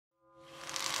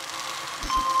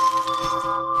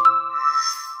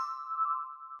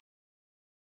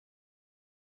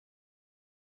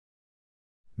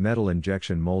Metal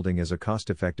injection molding is a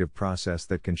cost-effective process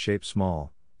that can shape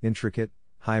small, intricate,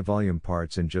 high-volume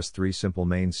parts in just 3 simple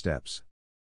main steps.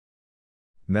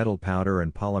 Metal powder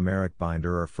and polymeric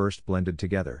binder are first blended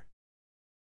together.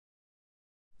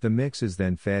 The mix is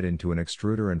then fed into an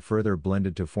extruder and further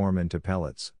blended to form into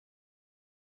pellets.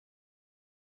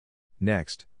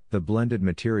 Next, the blended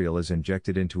material is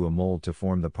injected into a mold to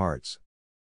form the parts.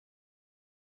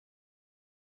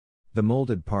 The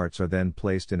molded parts are then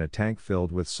placed in a tank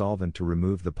filled with solvent to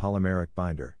remove the polymeric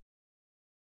binder.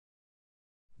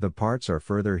 The parts are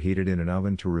further heated in an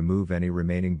oven to remove any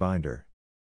remaining binder.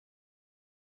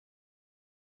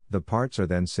 The parts are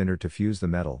then sintered to fuse the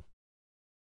metal.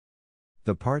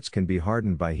 The parts can be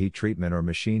hardened by heat treatment or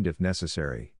machined if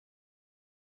necessary.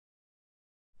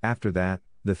 After that,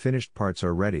 the finished parts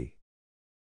are ready.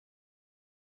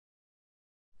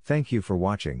 Thank you for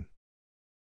watching.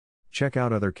 Check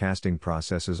out other casting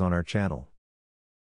processes on our channel.